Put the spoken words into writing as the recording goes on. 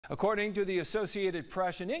According to the Associated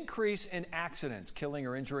Press, an increase in accidents killing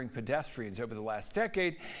or injuring pedestrians over the last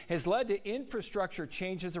decade has led to infrastructure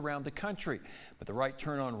changes around the country. But the right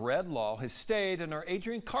turn on red law has stayed, and our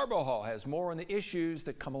Adrian Carbajal has more on the issues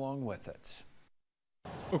that come along with it.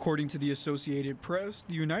 According to the Associated Press,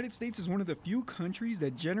 the United States is one of the few countries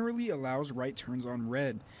that generally allows right turns on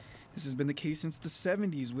red. This has been the case since the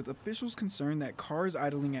 70s, with officials concerned that cars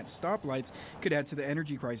idling at stoplights could add to the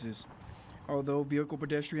energy crisis. Although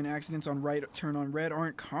vehicle-pedestrian accidents on right turn on red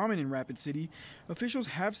aren't common in Rapid City, officials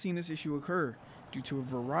have seen this issue occur due to a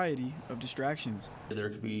variety of distractions. There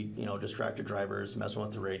could be, distracted drivers messing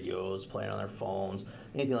with the radios, playing on their phones,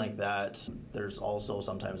 anything like that. There's also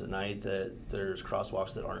sometimes at night that there's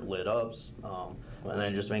crosswalks that aren't lit up, and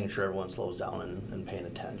then just making sure everyone slows down and paying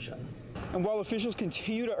attention. And while officials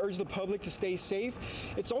continue to urge the public to stay safe,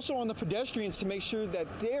 it's also on the pedestrians to make sure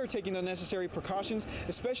that they are taking the necessary precautions,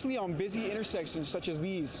 especially on busy intersections such as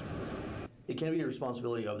these. It can be a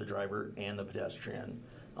responsibility of the driver and the pedestrian.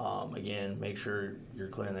 Again, make sure you're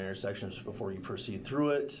clearing the intersections before you proceed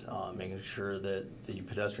through it, making sure that the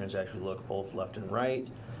pedestrians actually look both left and right.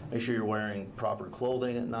 Make sure you're wearing proper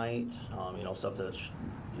clothing at night, stuff that's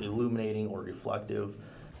illuminating or reflective.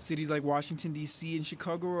 Cities like Washington, D.C. and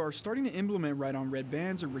Chicago are starting to implement right on red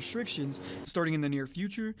bans or restrictions starting in the near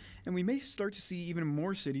future, and we may start to see even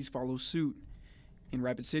more cities follow suit. In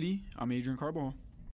Rapid City, I'm Adrian Carbajal.